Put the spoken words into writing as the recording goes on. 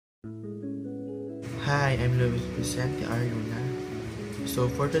Hi, I'm Louis Vicente Aruna. So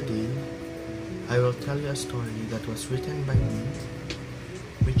for today, I will tell you a story that was written by me,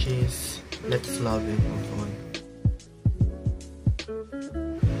 which is Let's Love and Move On.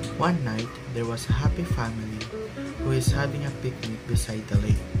 One night, there was a happy family who is having a picnic beside the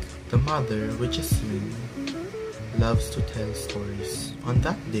lake. The mother, which is Lynn, loves to tell stories. On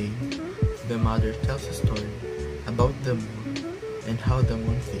that day, the mother tells a story about the moon and how the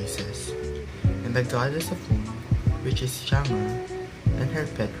moon faces, and the goddess of moon, which is Shama, and her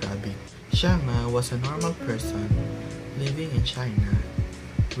pet rabbit. Shama was a normal person living in China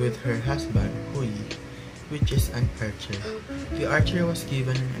with her husband Hui, which is an archer. The archer was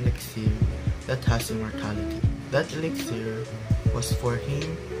given an elixir that has immortality. That elixir was for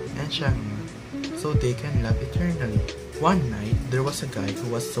him and Shama so they can love eternally. One night, there was a guy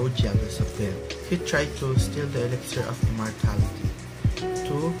who was so jealous of them. He tried to steal the elixir of immortality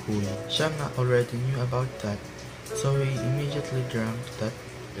to Hui. Shama already knew about that, so he immediately drank that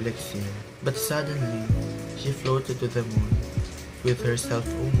elixir. But suddenly, she floated to the moon with herself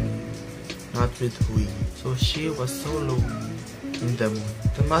only, not with Hui. So she was so lonely in the moon.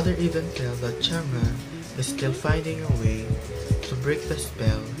 The mother even tells that Shama is still finding a way to break the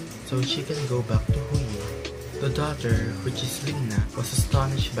spell so she can go back to Hui. The daughter, which is Lina, was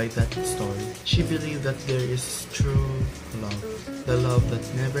astonished by that story. She believed that there is true love, the love that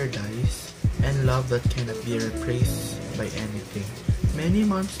never dies, and love that cannot be replaced by anything. Many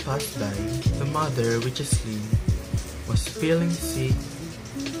months passed by. The mother, which is Lin, was feeling sick,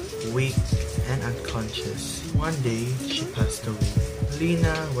 weak, and unconscious. One day, she passed away.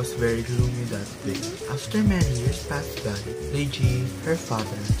 Lina was very gloomy that day. After many years passed by, Liji, her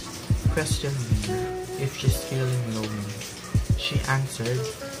father, questioned Lina if she's feeling lonely. She answered,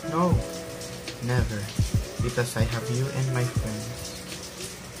 "No, never, because I have you and my friends."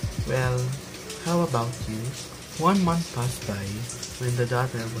 "Well, how about you?" 1 month passed by. When the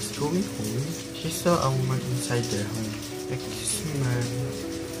daughter was going home, she saw a woman inside their home. "Excuse me, ma'am,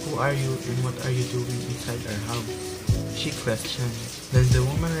 who are you and what are you doing inside our house?" she questioned. Then the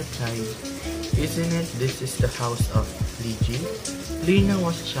woman replied, "Isn't it this is the house of Liji?" Lina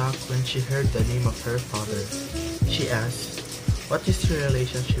was shocked when she heard the name of her father. She asked, "What is your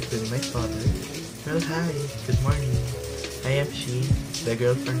relationship with my father?" "Well, hi, good morning. I am she, the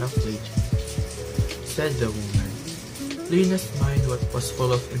girlfriend of Liji," said the woman. Lina's mind was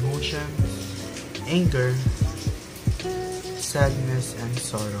full of emotions, anger, sadness, and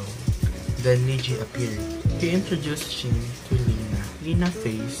sorrow. Then Liji appeared. He introduced Shin to Lina. Lina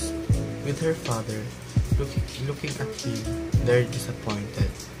faced with her father, looking at him, very disappointed.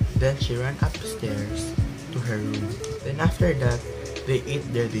 Then she ran upstairs to her room. Then after that, they ate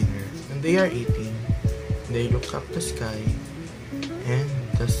their dinner. When they are eating, they look up the sky, and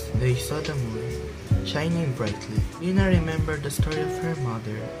thus they saw the moon shining brightly. Lina remembered the story of her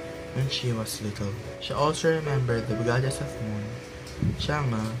mother when she was little. She also remembered the goddess of moon,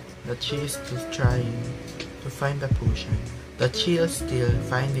 Shama, that she is still trying to find the potion, that she is still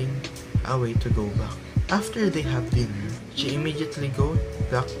finding a way to go back. After they have dinner, she immediately goes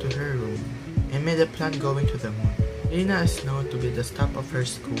back to her room and made a plan going to the moon. Lina is known to be the top of her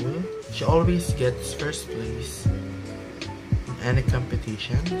school. She always gets first place in any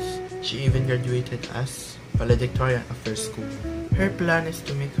competitions. She even graduated as valedictorian of her school. Her plan is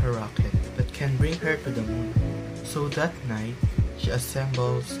to make a rocket that can bring her to the moon. So that night, she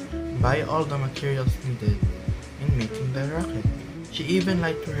assembles, buy all the materials needed in making the rocket. She even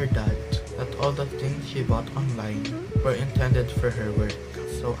lied to her dad that all the things she bought online were intended for her work.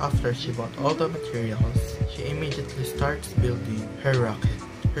 So after she bought all the materials, she immediately starts building her rocket.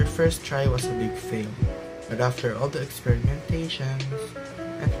 Her first try was a big fail, but after all the experimentations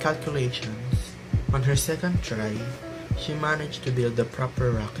and calculations, on her second try, she managed to build the proper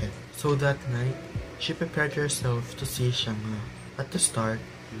rocket. So that night, she prepared herself to see Shama. At the start,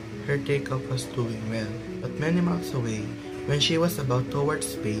 her takeoff was doing well, but many miles away, when she was about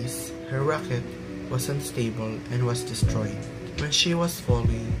towards space, her rocket was unstable and was destroyed. When she was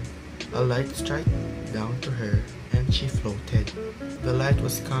falling, a light struck down to her and she floated. The light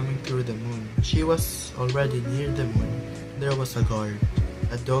was coming through the moon. She was already near the moon. There was a guard,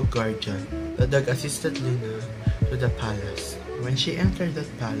 a dog guardian. The dog assisted Lina to the palace. When she entered that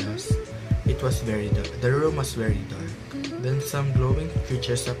palace, it was very dark. The room was very dark. Then some glowing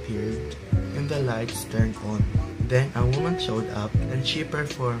creatures appeared and the lights turned on. Then a woman showed up and she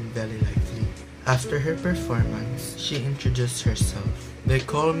performed very lively. After her performance, she introduced herself. "They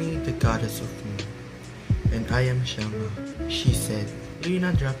call me the goddess of moon, and I am Shama," she said.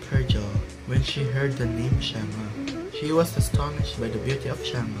 Lina dropped her jaw when she heard the name Shama. She was astonished by the beauty of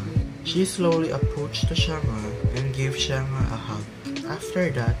Shama She slowly approached to Shanga and gave Shanga a hug. After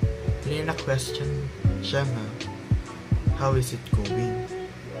that, Lina questioned Shanga, "How is it going?"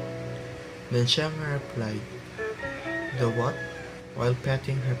 Then Shanga replied, "The what?" while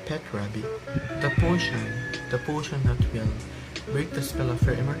petting her pet rabbit. The potion that will break the spell of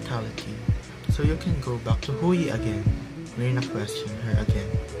her immortality, so you can go back to Hui again. Lina questioned her again.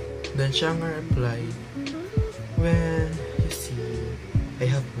 Then Shanga replied, "Well, you see, I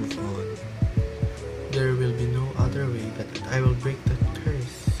have moved on. There will be no other way that I will break the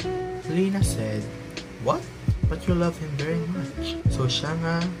curse." Lina said, "What? But you love him very much." So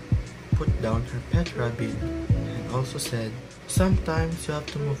Shanga put down her pet rabbit and also said, "Sometimes you have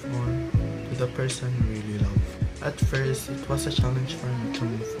to move on to the person you really love." At first, it was a challenge for me to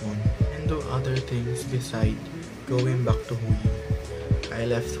move on and do other things besides going back to Hui. I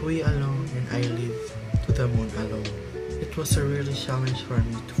left Hui alone and I lived to the moon alone. It was a really challenge for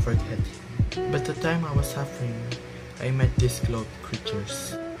me to forget him. But the time I was suffering, I met these globe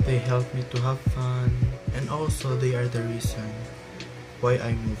creatures. They helped me to have fun, and also they are the reason why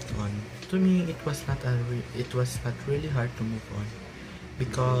I moved on. To me, it was not really hard to move on,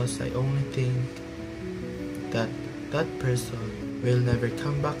 because I only think that that person will never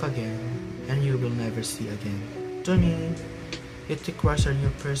come back again and you will never see again. To me, it requires a new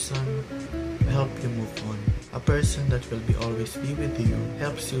person to help you move on. A person that will always be with you,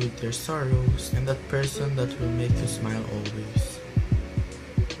 helps you with your sorrows, and that person that will make you smile always.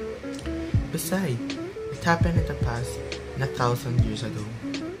 Besides, it happened in the past, 1,000 years ago.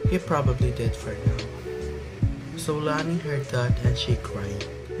 He probably dead for now. So Lani heard that and she cried.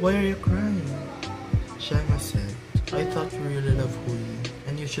 "Why are you crying?" Shanga said, "I thought you really love Hui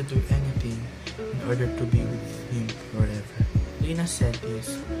and you should do anything in order to be with him forever." Lina said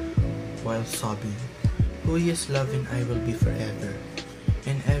this while sobbing. "Hui is love and I will be forever.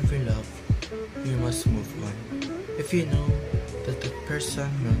 In every love, you must move on. If you know that that person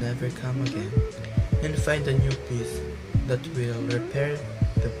will never come again, and find a new piece that will repair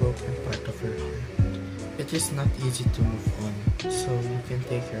the broken part of her heart. It is not easy to move on, so you can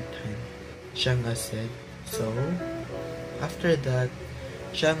take your time," Shanga said. So, after that,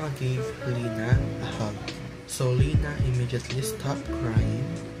 Shanga gave Lina a hug. So Lina immediately stopped crying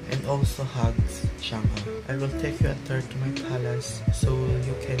and also hugs Shanga. "I will take you a tour to my palace so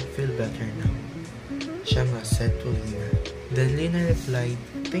you can feel better now," Shanga said to Lina. Then Lina replied,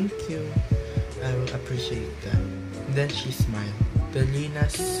 "Thank you, I will appreciate that." Then she smiled. Then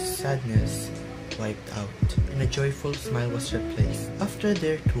Lina's sadness wiped out and a joyful smile was replaced. After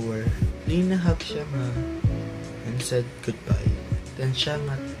their tour, Lina hugged Shanga and said goodbye. Then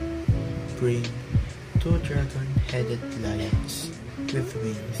Shanga bring 2 dragon-headed lions with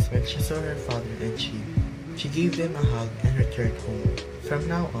wings. When she saw her father and she gave them a hug and returned home. From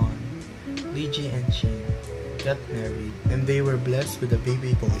now on, Liji and Chin got married and they were blessed with a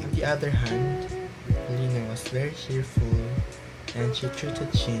baby boy. On the other hand, Lina was very cheerful and she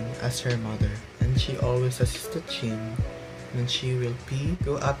treated Chin as her mother, and she always assisted Chin when she will pee,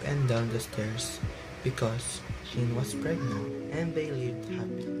 go up and down the stairs because Chin was pregnant, and they lived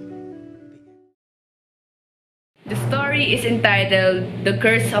happily. The story is entitled The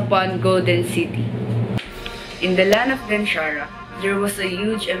Curse Upon Golden City. In the land of Denshara, there was a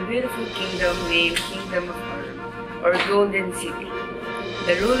huge and beautiful kingdom named Kingdom of Orm, or Golden City.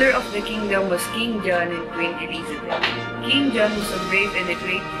 The ruler of the kingdom was King John and Queen Elizabeth. King John was a brave and a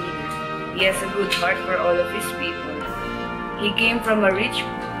great leader. He has a good heart for all of his people. He came from a rich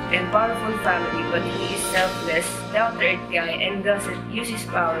and powerful family, but he is selfless, down-to-earth guy and doesn't use his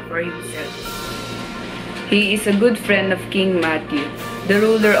power for himself. He is a good friend of King Matthew, the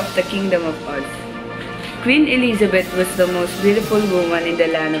ruler of the Kingdom of Oz. Queen Elizabeth was the most beautiful woman in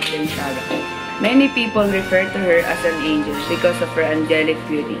the land of Denshara. Many people refer to her as an angel because of her angelic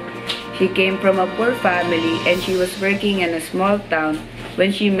beauty. She came from a poor family and she was working in a small town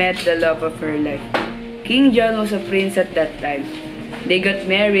when she met the love of her life. King John was a prince at that time. They got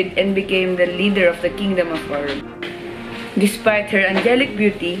married and became the leader of the Kingdom of Orm. Despite her angelic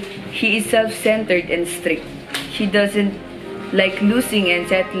beauty, she is self-centered and strict. She doesn't like losing and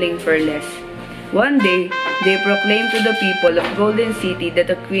settling for less. One day, they proclaimed to the people of Golden City that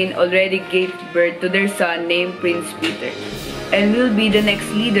the queen already gave birth to their son named Prince Peter, and will be the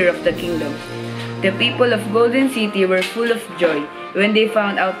next leader of the kingdom. The people of Golden City were full of joy when they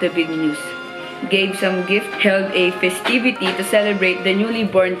found out the big news, gave some gift, held a festivity to celebrate the newly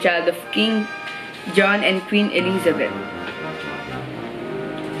born child of King John and Queen Elizabeth.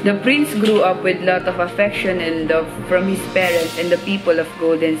 The prince grew up with lot of affection and love from his parents and the people of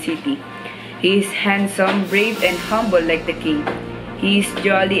Golden City. He is handsome, brave, and humble like the king. He is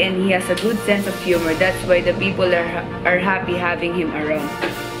jolly and he has a good sense of humor. That's why the people are happy having him around.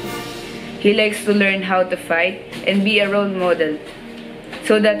 He likes to learn how to fight and be a role model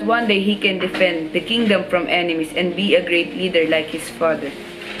so that one day he can defend the kingdom from enemies and be a great leader like his father.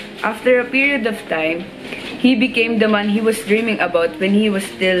 After a period of time, he became the man he was dreaming about when he was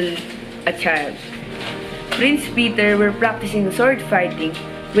still a child. Prince Peter were practicing sword fighting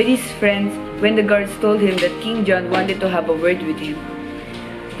with his friends when the guards told him that King John wanted to have a word with him.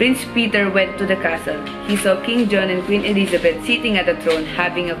 Prince Peter went to the castle. He saw King John and Queen Elizabeth sitting at a throne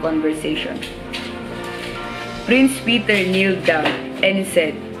having a conversation. Prince Peter kneeled down and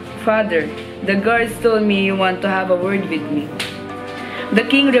said, "Father, the guards told me you want to have a word with me." The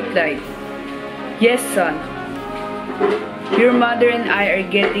king replied, "Yes, son. Your mother and I are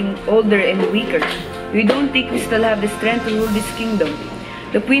getting older and weaker. We don't think we still have the strength to rule this kingdom."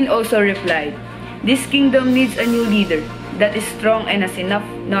 The queen also replied, "This kingdom needs a new leader that is strong and has enough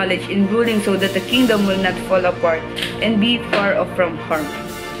knowledge in ruling so that the kingdom will not fall apart and be far off from harm."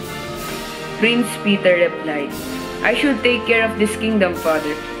 Prince Peter replied, "I should take care of this kingdom,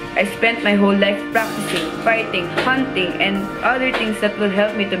 father. I spent my whole life practicing, fighting, hunting, and other things that will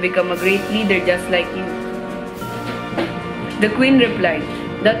help me to become a great leader just like you." The queen replied,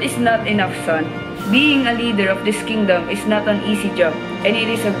 "That is not enough, son. Being a leader of this kingdom is not an easy job, and it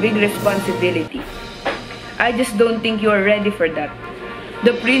is a big responsibility. I just don't think you are ready for that."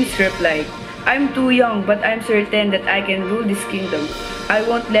 The prince replied, "I'm too young, but I'm certain that I can rule this kingdom. I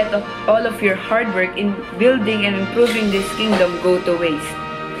won't let all of your hard work in building and improving this kingdom go to waste."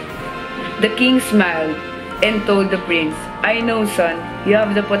 The king smiled and told the prince, "I know, son, you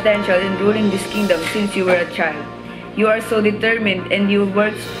have the potential in ruling this kingdom since you were a child. You are so determined and you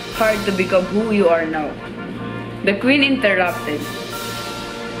worked hard to become who you are now." The queen interrupted,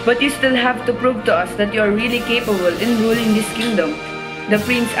 "But you still have to prove to us that you are really capable in ruling this kingdom." The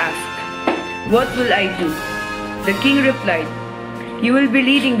prince asked, "What will I do?" The king replied, "You will be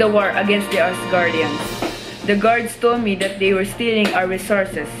leading the war against the Asgardians. The guards told me that they were stealing our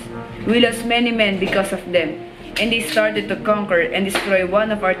resources. We lost many men because of them, and they started to conquer and destroy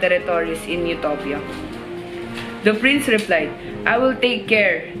one of our territories in Utopia." The prince replied, "I will take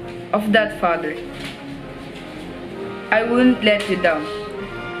care of that, father. I won't let you down.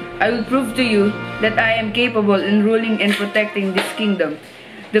 I will prove to you that I am capable in ruling and protecting this kingdom."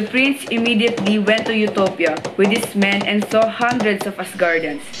 The prince immediately went to Utopia with his men and saw hundreds of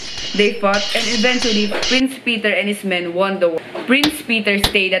Asgardians. They fought and eventually Prince Peter and his men won the war. Prince Peter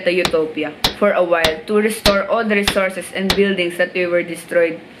stayed at the Utopia for a while to restore all the resources and buildings that were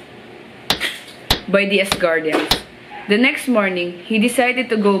destroyed by the Asgardians. The next morning, he decided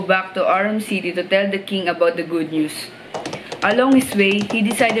to go back to Arum City to tell the king about the good news. Along his way, he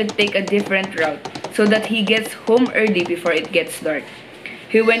decided to take a different route so that he gets home early before it gets dark.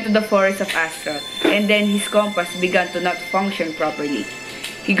 He went to the forest of Astral, and then his compass began to not function properly.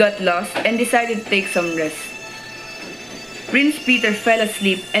 He got lost and decided to take some rest. Prince Peter fell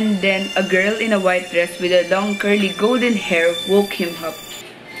asleep, and then a girl in a white dress with a long curly golden hair woke him up.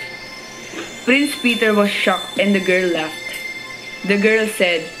 Prince Peter was shocked and the girl laughed. The girl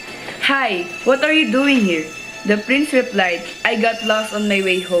said, "Hi, what are you doing here?" The prince replied, "I got lost on my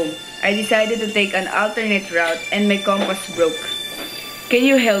way home. I decided to take an alternate route and my compass broke. Can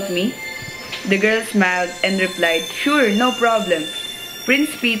you help me?" The girl smiled and replied, "Sure, no problem."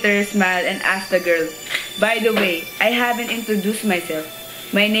 Prince Peter smiled and asked the girl, "By the way, I haven't introduced myself.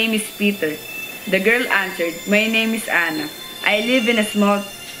 My name is Peter." The girl answered, "My name is Anna. I live in a small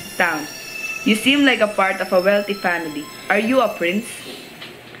town. You seem like a part of a wealthy family. Are you a prince?"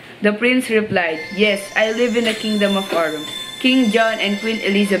 The prince replied, "Yes, I live in the kingdom of Arum. King John and Queen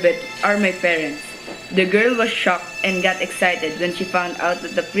Elizabeth are my parents." The girl was shocked and got excited when she found out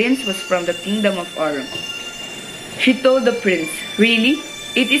that the prince was from the kingdom of Arum. She told the prince, "Really?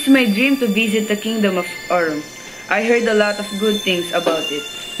 It is my dream to visit the kingdom of Arum. I heard a lot of good things about it.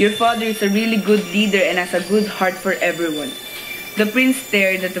 Your father is a really good leader and has a good heart for everyone." The prince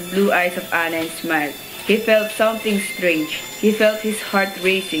stared at the blue eyes of Anna and smiled. He felt something strange. He felt his heart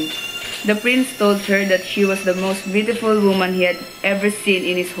racing. The prince told her that she was the most beautiful woman he had ever seen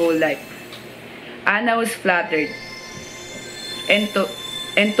in his whole life. Anna was flattered and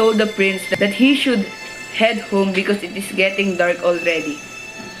told the prince that he should head home because it is getting dark already.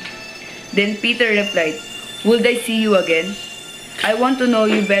 Then Peter replied, "Would I see you again?" "I want to know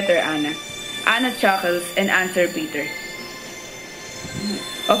you better, Anna." Anna chuckles and answered Peter,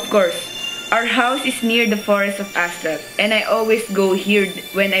 "Of course. Our house is near the forest of Astral, and I always go here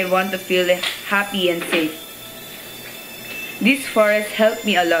when I want to feel happy and safe. This forest helped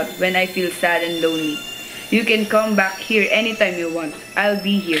me a lot when I feel sad and lonely. You can come back here anytime you want. I'll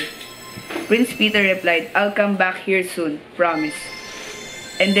be here. Prince Peter replied, I'll come back here soon, promise.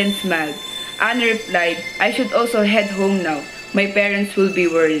 And then smiled. Anna replied, I should also head home now. My parents will be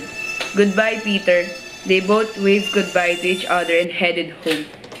worried. Goodbye, Peter. They both waved goodbye to each other and headed home.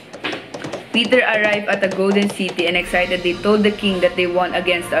 Peter arrived at the Golden City and excitedly told the king that they won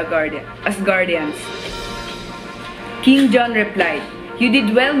against the Asgardians. King John replied, You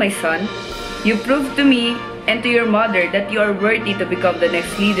did well, my son. You proved to me and to your mother that you are worthy to become the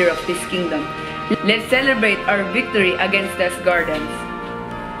next leader of this kingdom. Let's celebrate our victory against the Asgardians.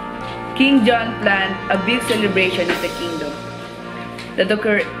 King John planned a big celebration in the kingdom.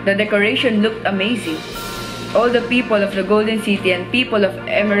 The decoration looked amazing. All the people of the Golden City and people of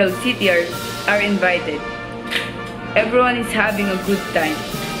Emerald City are invited. Everyone is having a good time.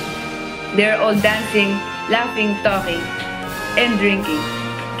 They're all dancing, laughing, talking, and drinking.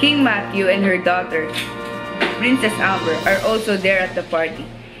 King Matthew and her daughter, Princess Amber, are also there at the party.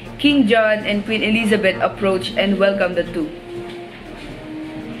 King John and Queen Elizabeth approached and welcomed the two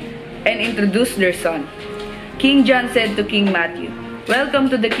and introduced their son. King John said to King Matthew, Welcome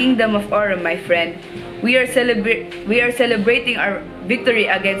to the kingdom of Aurum, my friend. We are celebrating our victory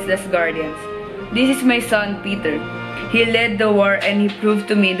against the Asgardians. This is my son, Peter. He led the war and he proved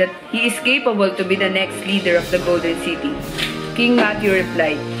to me that he is capable to be the next leader of the Golden City. King Matthew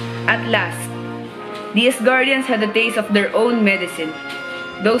replied, At last, the Asgardians had a taste of their own medicine.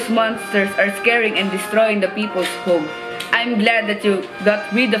 Those monsters are scaring and destroying the people's home. I'm glad that you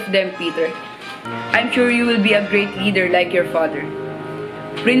got rid of them, Peter. I'm sure you will be a great leader like your father.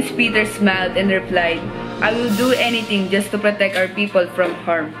 Prince Peter smiled and replied, I will do anything just to protect our people from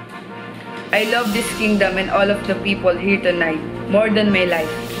harm. I love this kingdom and all of the people here tonight, more than my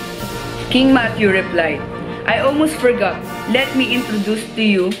life. King Matthew replied, I almost forgot. Let me introduce to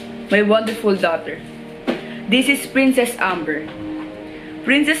you my wonderful daughter. This is Princess Amber.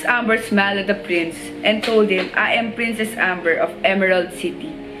 Princess Amber smiled at the prince and told him, I am Princess Amber of Emerald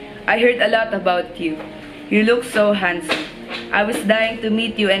City. I heard a lot about you. You look so handsome. I was dying to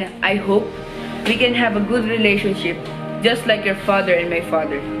meet you and I hope we can have a good relationship, just like your father and my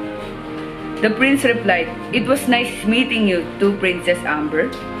father. The prince replied, It was nice meeting you too, Princess Amber.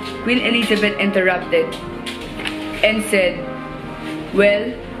 Queen Elizabeth interrupted and said,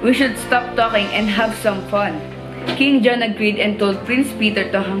 Well, we should stop talking and have some fun. King John agreed and told Prince Peter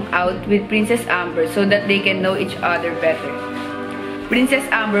to hang out with Princess Amber so that they can know each other better. Princess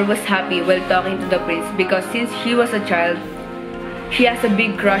Amber was happy while talking to the prince because since she was a child, she has a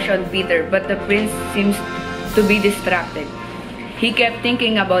big crush on Peter, but the prince seems to be distracted. He kept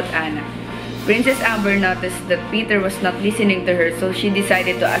thinking about Anna. Princess Amber noticed that Peter was not listening to her, so she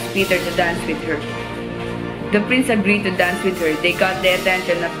decided to ask Peter to dance with her. The prince agreed to dance with her. They got the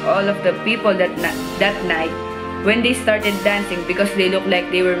attention of all of the people that night when they started dancing because they looked like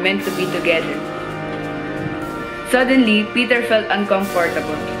they were meant to be together. Suddenly, Peter felt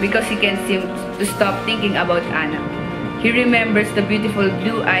uncomfortable because he can't seem to stop thinking about Anna. He remembers the beautiful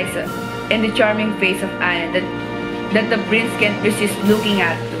blue eyes and the charming face of Anna that the prince can't resist looking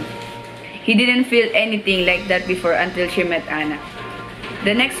at too. He didn't feel anything like that before until she met Anna.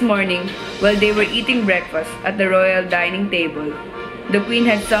 The next morning, while they were eating breakfast at the royal dining table, the queen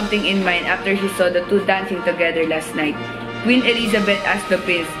had something in mind after she saw the two dancing together last night. Queen Elizabeth asked the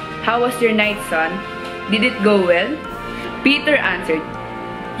prince, How was your night, son? Did it go well? Peter answered,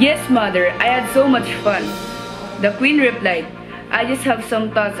 Yes, mother, I had so much fun. The queen replied, I just have some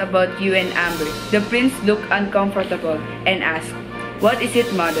thoughts about you and Amber. The prince looked uncomfortable and asked, What is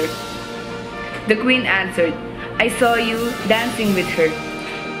it, mother? The queen answered, I saw you dancing with her.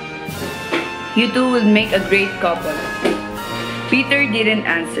 You two will make a great couple. Peter didn't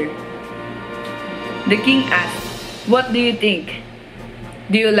answer. The king asked, What do you think?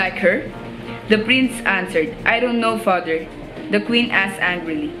 Do you like her? The prince answered, I don't know, father. The queen asked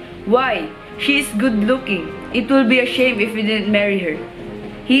angrily, Why? She is good looking. It will be a shame if we didn't marry her.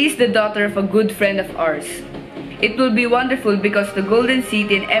 He is the daughter of a good friend of ours. It will be wonderful because the Golden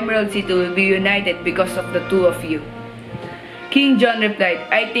City and Emerald City will be united because of the two of you. King John replied,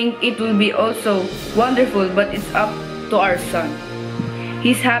 I think it will be also wonderful, but it's up to our son.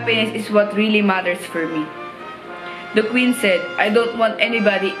 His happiness is what really matters for me. The queen said, I don't want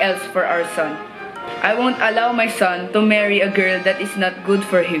anybody else for our son. I won't allow my son to marry a girl that is not good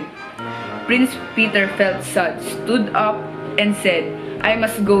for him. Prince Peter felt sad, stood up, and said, I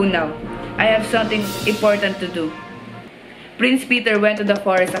must go now. I have something important to do. Prince Peter went to the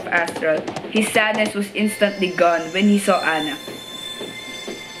forest of Astral. His sadness was instantly gone when he saw Anna.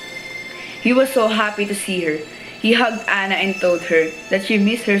 He was so happy to see her. He hugged Anna and told her that she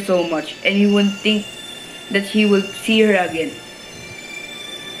missed her so much and he wouldn't think that he will see her again.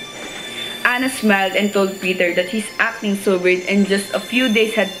 Anna smiled and told Peter that he's acting so weird and just a few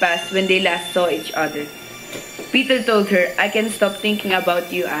days had passed when they last saw each other. Peter told her, "I can't stop thinking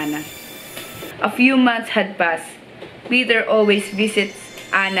about you, Anna." A few months had passed. Peter always visits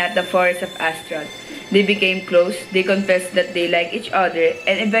Anna at the forest of Astral. They became close, they confessed that they like each other,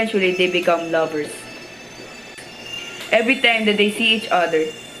 and eventually they become lovers. Every time that they see each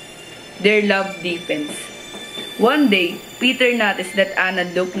other, their love deepens. One day, Peter noticed that Anna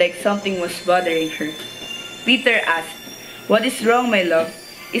looked like something was bothering her. Peter asked, "What is wrong, my love?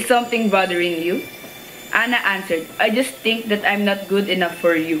 Is something bothering you?" Anna answered, "I just think that I'm not good enough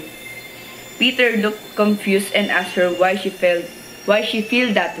for you." Peter looked confused and asked her why she feel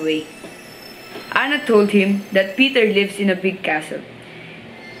that way. Anna told him that Peter lives in a big castle.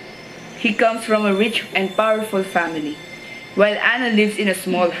 He comes from a rich and powerful family, while Anna lives in a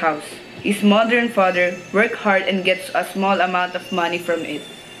small house. His mother and father work hard and gets a small amount of money from it.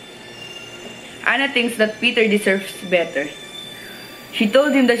 Anna thinks that Peter deserves better. She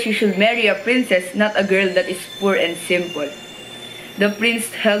told him that she should marry a princess, not a girl that is poor and simple. The prince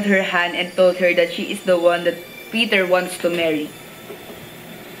held her hand and told her that she is the one that Peter wants to marry.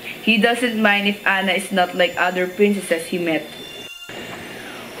 He doesn't mind if Anna is not like other princesses he met,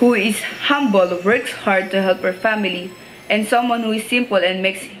 who is humble, works hard to help her family, and someone who is simple and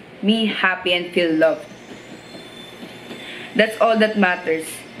makes me happy and feel loved. That's all that matters,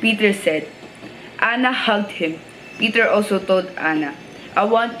 Peter said. Anna hugged him. Peter also told Anna, "I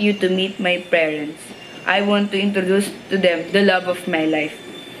want you to meet my parents. I want to introduce to them the love of my life."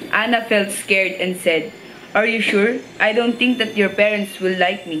 Anna felt scared and said, "Are you sure? I don't think that your parents will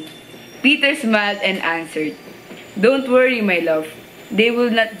like me." Peter smiled and answered, "Don't worry, my love. They will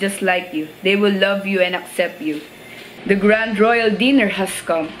not just like you. They will love you and accept you." The grand royal dinner has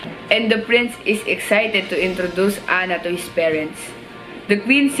come, and the prince is excited to introduce Anna to his parents. The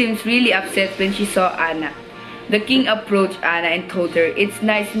queen seems really upset when she saw Anna. The king approached Anna and told her, "It's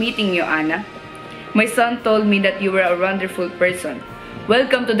nice meeting you, Anna. My son told me that you were a wonderful person.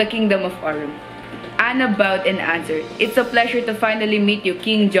 Welcome to the kingdom of Aurum." Anna bowed and answered, "It's a pleasure to finally meet you,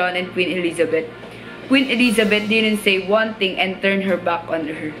 King John and Queen Elizabeth." Queen Elizabeth didn't say one thing and turned her back on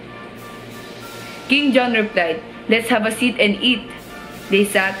her. King John replied, "Let's have a seat and eat." They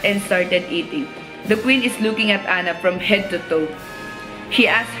sat and started eating. The queen is looking at Anna from head to toe. She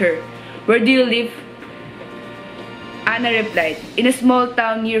asked her, "Where do you live?" Anna replied, "In a small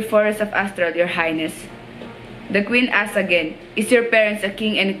town near Forest of Astral, your highness." The queen asked again, "Is your parents a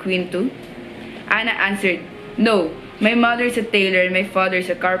king and a queen too?" Anna answered, "No, my mother is a tailor and my father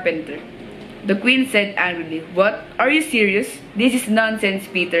is a carpenter." The queen said angrily, "What? Are you serious? This is nonsense,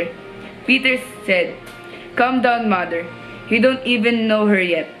 Peter." Peter said, "Calm down, mother. You don't even know her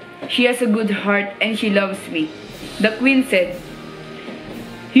yet. She has a good heart and she loves me." The queen said,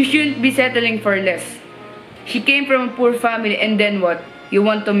 "You shouldn't be settling for less. She came from a poor family and then what? You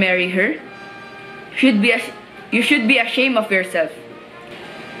want to marry her? You should be ashamed of yourself."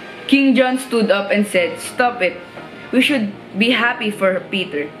 King John stood up and said, "Stop it. We should be happy for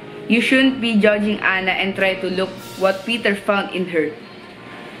Peter. You shouldn't be judging Anna and try to look what Peter found in her."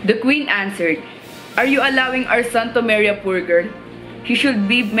 The queen answered, "Are you allowing our son to marry a poor girl? He should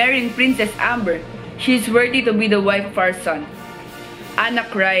be marrying Princess Amber. She is worthy to be the wife of our son." Anna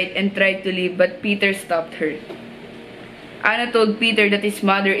cried and tried to leave, but Peter stopped her. Anna told Peter that his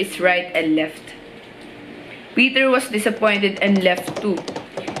mother is right and left. Peter was disappointed and left too.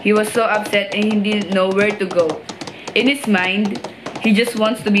 He was so upset and he didn't know where to go. In his mind, he just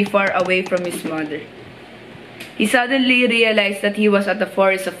wants to be far away from his mother. He suddenly realized that he was at the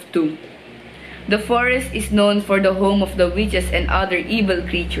Forest of Doom. The forest is known for the home of the witches and other evil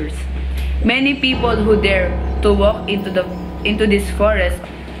creatures. Many people who dare to walk into this forest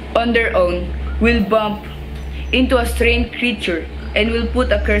on their own will bump into a strange creature and will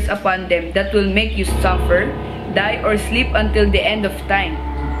put a curse upon them that will make you suffer, die, or sleep until the end of time.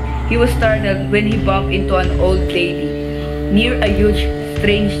 He was startled when he bumped into an old lady near a huge,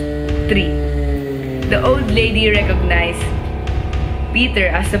 strange tree. The old lady recognized Peter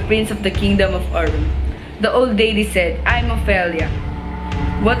as the prince of the kingdom of Aurum. The old lady said, "I'm Ophelia.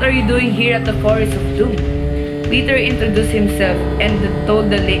 What are you doing here at the Forest of Doom?" Peter introduced himself and told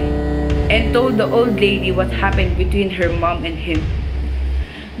the old lady what happened between her mom and him.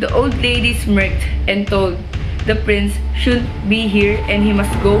 The old lady smirked and told the prince shouldn't be here and he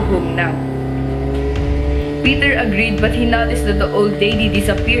must go home now. Peter agreed, but he noticed that the old lady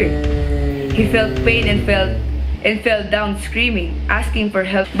disappeared. He felt pain and fell down screaming, asking for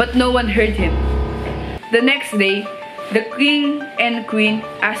help, but no one heard him. The next day, the king and queen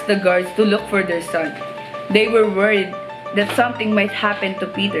asked the guards to look for their son. They were worried that something might happen to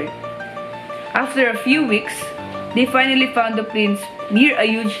Peter. After a few weeks, they finally found the prince near a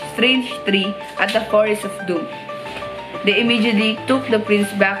huge strange tree at the Forest of Doom. They immediately took the prince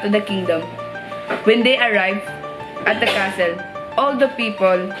back to the kingdom. When they arrived at the castle, all the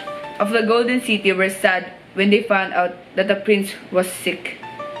people of the Golden City were sad when they found out that the prince was sick.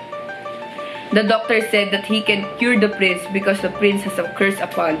 The doctor said that he can cure the prince because the prince has a curse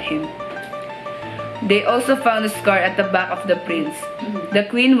upon him. They also found a scar at the back of the prince. The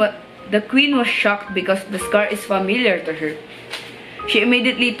queen was shocked because the scar is familiar to her. She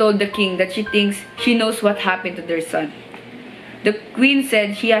immediately told the king that she thinks she knows what happened to their son. The queen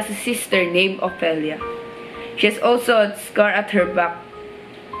said she has a sister named Ophelia. She has also a scar at her back,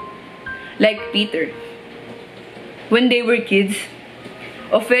 like Peter. When they were kids,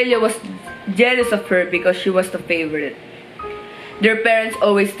 Ophelia was jealous of her because she was the favorite. Their parents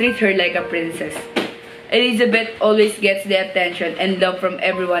always treat her like a princess. Elizabeth always gets the attention and love from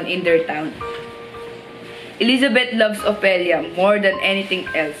everyone in their town. Elizabeth loves Ophelia more than anything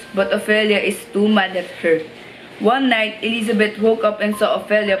else, but Ophelia is too mad at her. One night, Elizabeth woke up and saw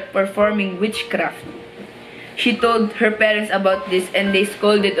Ophelia performing witchcraft. She told her parents about this and they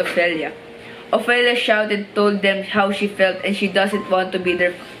scolded Ophelia. Ophelia shouted, told them how she felt and she doesn't want to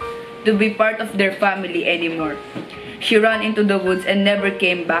be part of their family anymore. She ran into the woods and never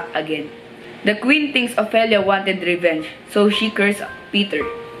came back again. The queen thinks Ophelia wanted revenge, so she cursed Peter.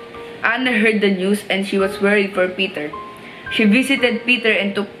 Anna heard the news and she was worried for Peter. She visited Peter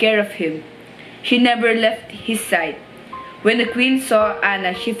and took care of him. She never left his side. When the queen saw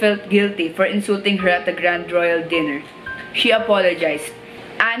Anna, she felt guilty for insulting her at the grand royal dinner. She apologized.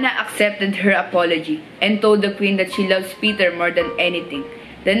 Anna accepted her apology and told the queen that she loves Peter more than anything.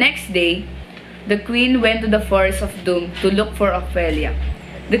 The next day, the queen went to the Forest of Doom to look for Ophelia.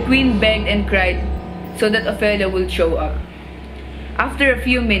 The queen begged and cried so that Ophelia would show up. After a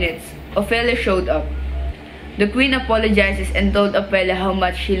few minutes, Ophelia showed up. The queen apologizes and told Ophelia how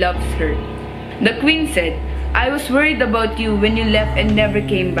much she loves her. The queen said, "I was worried about you when you left and never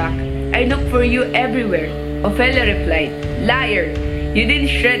came back. I looked for you everywhere." Ophelia replied, "Liar! You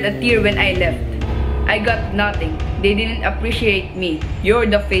didn't shed a tear when I left. I got nothing. They didn't appreciate me.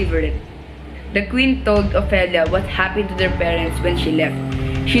 You're the favorite." The queen told Ophelia what happened to their parents when she left.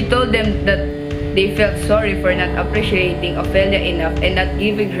 She told them that they felt sorry for not appreciating Ophelia enough and not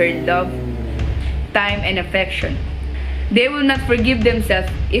giving her love, time, and affection. They will not forgive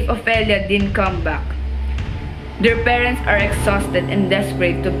themselves if Ophelia didn't come back. Their parents are exhausted and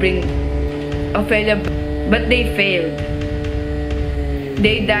desperate to bring Ophelia back, but they failed.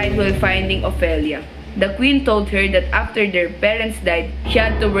 They died while finding Ophelia. The queen told her that after their parents died, she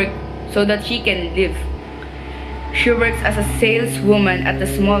had to work so that she can live. She works as a saleswoman at a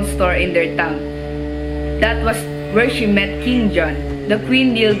small store in their town. That was where she met King John. The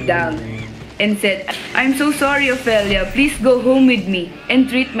queen kneeled down and said, "I'm so sorry, Ophelia. Please go home with me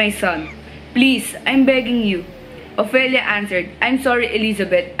and treat my son. Please, I'm begging you." Ophelia answered, "I'm sorry,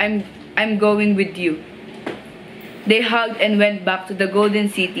 Elizabeth. I'm going with you." They hugged and went back to the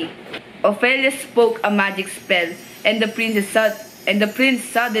Golden City. Ophelia spoke a magic spell, and the prince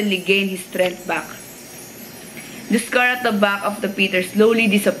suddenly gained his strength back. The scar at the back of the Peter slowly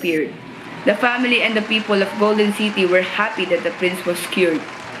disappeared. The family and the people of Golden City were happy that the prince was cured.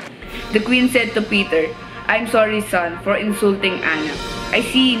 The queen said to Peter, "I'm sorry, son, for insulting Anna. I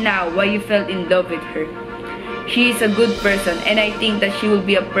see now why you fell in love with her. She is a good person, and I think that she will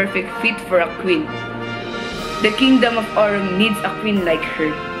be a perfect fit for a queen. The kingdom of Aurum needs a queen like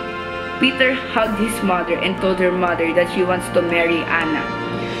her." Peter hugged his mother and told her mother that she wants to marry Anna.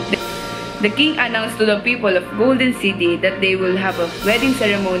 The king announced to the people of Golden City that they will have a wedding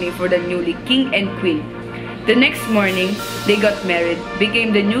ceremony for the newly king and queen. The next morning, they got married,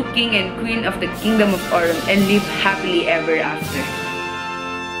 became the new king and queen of the kingdom of Aurum, and lived happily ever after.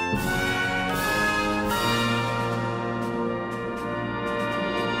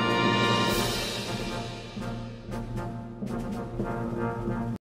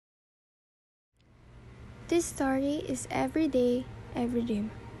 This story is every day, every dream.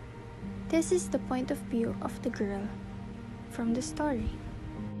 This is the point of view of the girl from the story.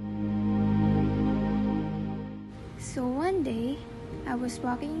 So one day, I was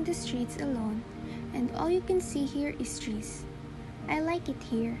walking in the streets alone, and all you can see here is trees. I like it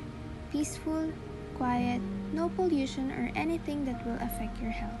here. Peaceful, quiet, no pollution or anything that will affect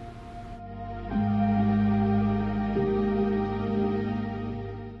your health.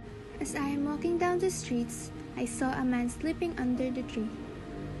 As I am walking down the streets, I saw a man sleeping under the tree.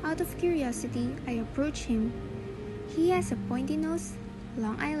 Out of curiosity, I approached him. He has a pointy nose,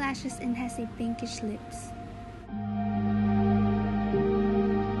 long eyelashes, and has a pinkish lips.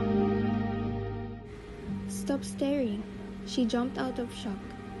 Stop staring. She jumped out of shock.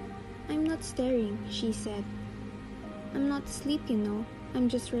 I'm not staring, she said. I'm not asleep, you know. I'm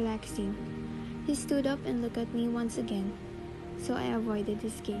just relaxing. He stood up and looked at me once again, so I avoided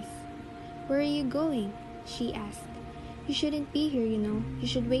his gaze. Where are you going? She asked. You shouldn't be here, you know. You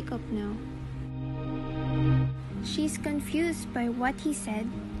should wake up now. She's confused by what he said,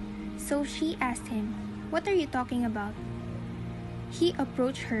 so she asked him, What are you talking about? He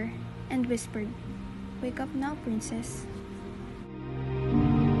approached her and whispered, Wake up now, princess.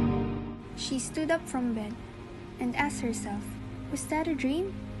 She stood up from bed and asked herself, Was that a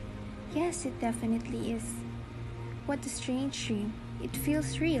dream? Yes, it definitely is. What a strange dream. It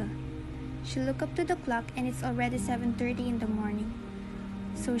feels real. She looked up to the clock and it's already 7:30 in the morning.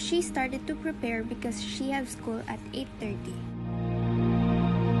 So she started to prepare because she has school at 8:30.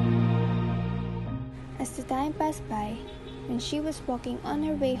 As the time passed by, when she was walking on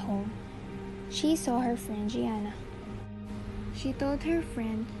her way home, she saw her friend Gianna. She told her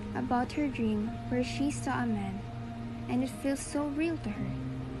friend about her dream where she saw a man, and it feels so real to her.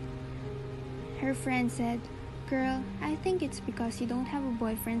 Her friend said, Girl, I think it's because you don't have a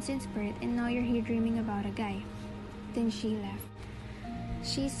boyfriend since birth and now you're here dreaming about a guy. Then she laughed.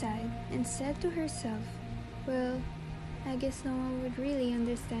 She sighed and said to herself, Well, I guess no one would really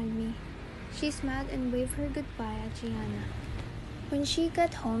understand me. She smiled and waved her goodbye at Gianna. When she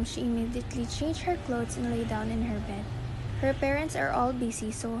got home, she immediately changed her clothes and lay down in her bed. Her parents are all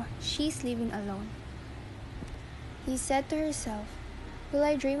busy, so she's living alone. He said to herself, Will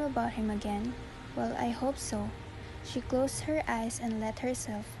I dream about him again? Well, I hope so. She closed her eyes and let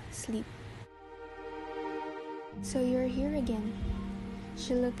herself sleep. So you're here again.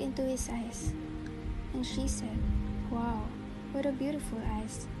 She looked into his eyes, and she said, Wow, what a beautiful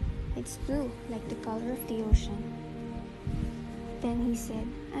eyes. It's blue, like the color of the ocean. Then he said,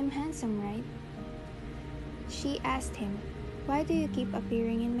 I'm handsome, right? She asked him, Why do you keep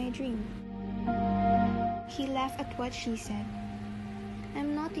appearing in my dream? He laughed at what she said.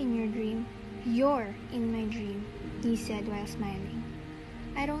 I'm not in your dream. You're in my dream, he said while smiling.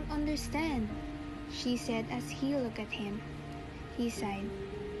 I don't understand, she said as he looked at him. He sighed.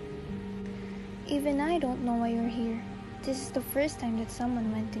 Even I don't know why you're here. This is the first time that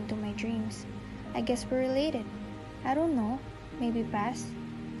someone went into my dreams. I guess we're related. I don't know. Maybe past,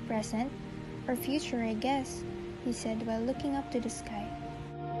 present, or future, I guess, he said while looking up to the sky.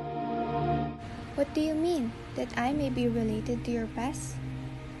 What do you mean? That I may be related to your past?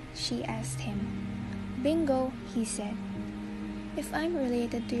 She asked him. Bingo, he said. If I'm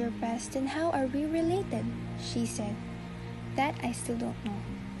related to your past, then how are we related? She said. That I still don't know,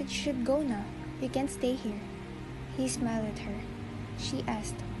 but you should go now. You can't stay here. He smiled at her. She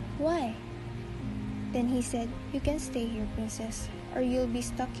asked, Why? Then he said, You can stay here, princess, or you'll be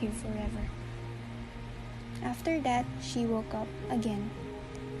stuck here forever. After that, she woke up again.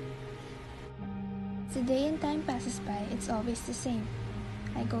 The day and time passes by, it's always the same.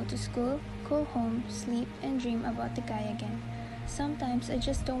 I go to school, go home, sleep, and dream about the guy again. Sometimes I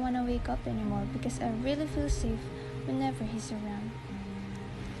just don't want to wake up anymore because I really feel safe whenever he's around.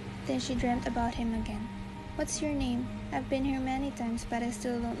 Then she dreamt about him again. What's your name? I've been here many times, but I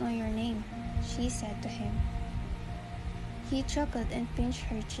still don't know your name, she said to him. He chuckled and pinched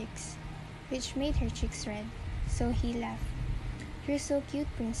her cheeks, which made her cheeks red, so he laughed. You're so cute,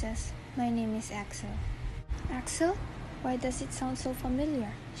 princess. My name is Axel. Axel? Why does it sound so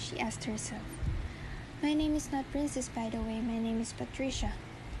familiar? She asked herself. My name is not Princess, by the way. My name is Patricia,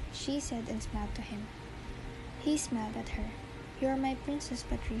 she said and smiled to him. He smiled at her. You're my princess,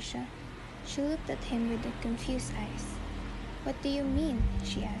 Patricia. She looked at him with confused eyes. What do you mean?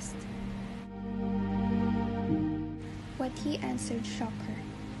 She asked. What he answered shocked her.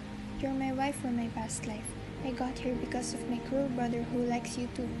 You're my wife from my past life. I got here because of my cruel brother who likes you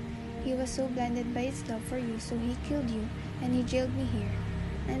too. He was so blinded by his love for you, so he killed you, and he jailed me here.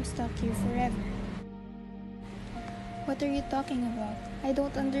 I'm stuck here forever. What are you talking about? I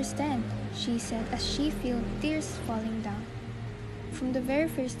don't understand, she said as she felt tears falling down. From the very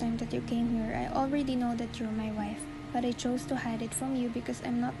first time that you came here, I already know that you're my wife, but I chose to hide it from you because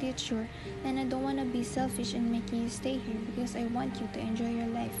I'm not yet sure, and I don't want to be selfish in making you stay here because I want you to enjoy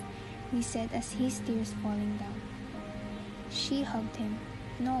your life, he said as his tears falling down. She hugged him.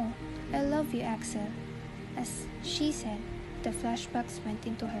 No, I love you, Axel. As she said, the flashbacks went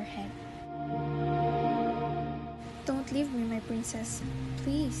into her head. Don't leave me, my princess.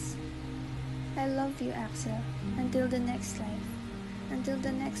 Please. I love you, Axel. Until the next life. Until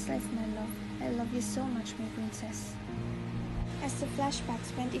the next life, my love. I love you so much, my princess. As the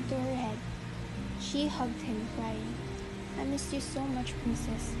flashbacks went into her head, she hugged him, crying. I miss you so much,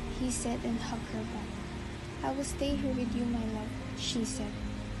 princess, he said and hugged her back. I will stay here with you, my love, she said.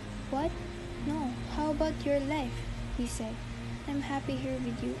 What? No, how about your life? He said. I'm happy here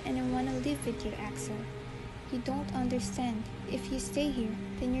with you and I want to live with you, Axel. You don't understand. If you stay here,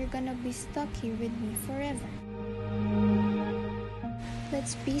 then you're gonna be stuck here with me forever.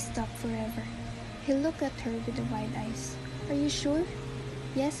 Let's be stuck forever. He looked at her with the wide eyes. Are you sure?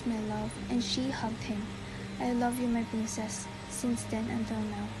 Yes, my love, and she hugged him. I love you, my princess, since then until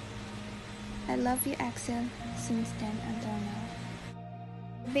now. I love you, Axel, since then until now.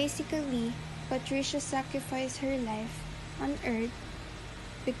 Basically, Patricia sacrificed her life on Earth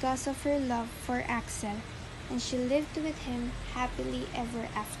because of her love for Axel, and she lived with him happily ever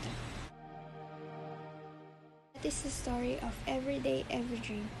after. That is the story of Every Day, Every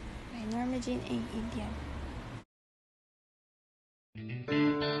Dream by Norma Jean and Idian.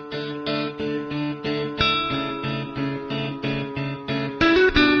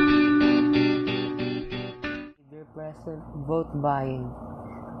 Their present vote buying.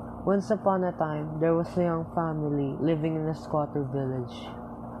 Once upon a time, there was a young family living in a squatter village.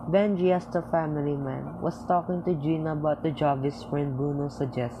 Benji, as the family man, was talking to Gina about the job his friend Bruno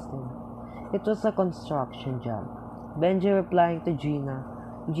suggested. It was a construction job. Benji replying to Gina,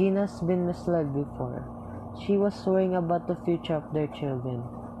 Gina's been misled before. She was worrying about the future of their children,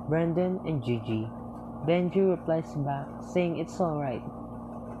 Brendan and Gigi. Benji replies back, saying it's alright,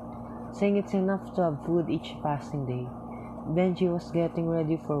 saying it's enough to have food each passing day. Benji was getting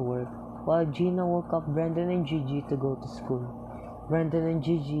ready for work, while Gina woke up Brendan and Gigi to go to school. Brendan and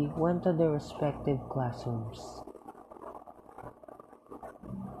Gigi went to their respective classrooms.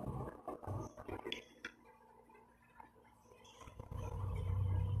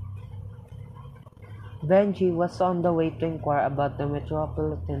 Benji was on the way to inquire about the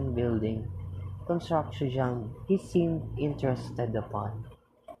Metropolitan Building construction he seemed interested upon.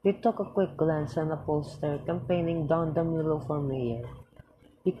 He took a quick glance at a poster campaigning Don DeMillo for mayor.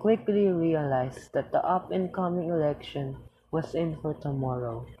 He quickly realized that the up-and-coming election was in for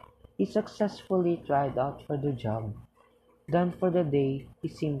tomorrow. He successfully tried out for the job. Done for the day, he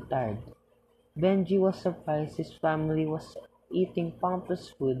seemed tired. Benji was surprised his family was eating pompous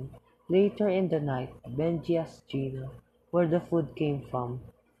food. Later in the night, Benji asked Gina where the food came from.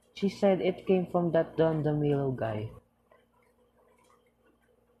 She said it came from that Don DeMillo guy.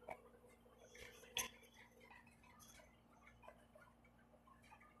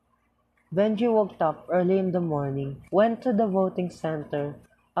 Benji woke up early in the morning, went to the voting center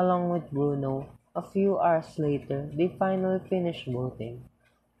along with Bruno. A few hours later, they finally finished voting.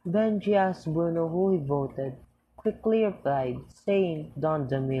 Benji asked Bruno who he voted, quickly replied, saying Don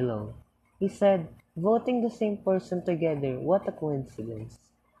DeMillo. He said, voting the same person together, what a coincidence.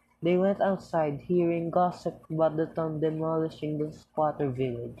 They went outside, hearing gossip about the town demolishing the squatter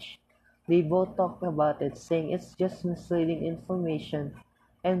village. They both talked about it, saying it's just misleading information,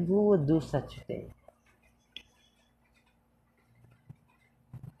 and who would do such a thing?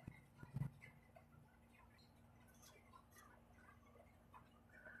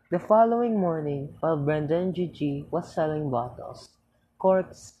 The following morning, while Brenda and Gigi was selling bottles,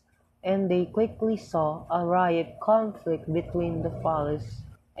 corks, and they quickly saw a riot conflict between the police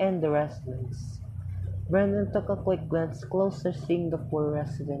and the residents. Brendan took a quick glance closer, seeing the poor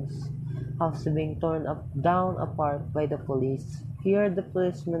residents' house being torn down apart by the police. He heard the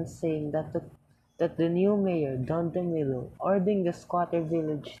policeman saying that the new mayor, Don DeMillo, ordering the squatter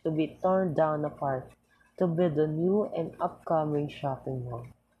village to be torn down apart to build a new and upcoming shopping mall.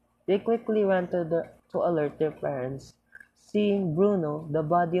 They quickly ran to alert their parents. Seeing Bruno, the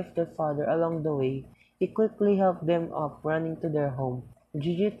body of their father, along the way, he quickly helped them up, running to their home.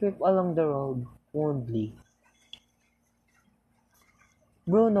 Gigi tripped along the road, woundly.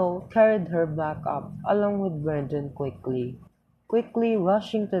 Bruno carried her back up, along with Brendan quickly. Quickly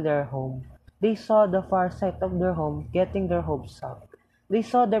rushing to their home, they saw the far side of their home getting their hopes up. They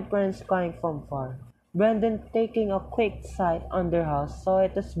saw their parents crying from far. Brendan, taking a quick sight on their house, saw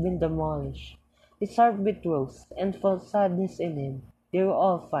it has been demolished. His heart beat rose, and felt sadness in him. They were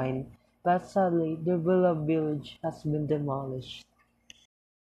all fine, but sadly their beloved village has been demolished.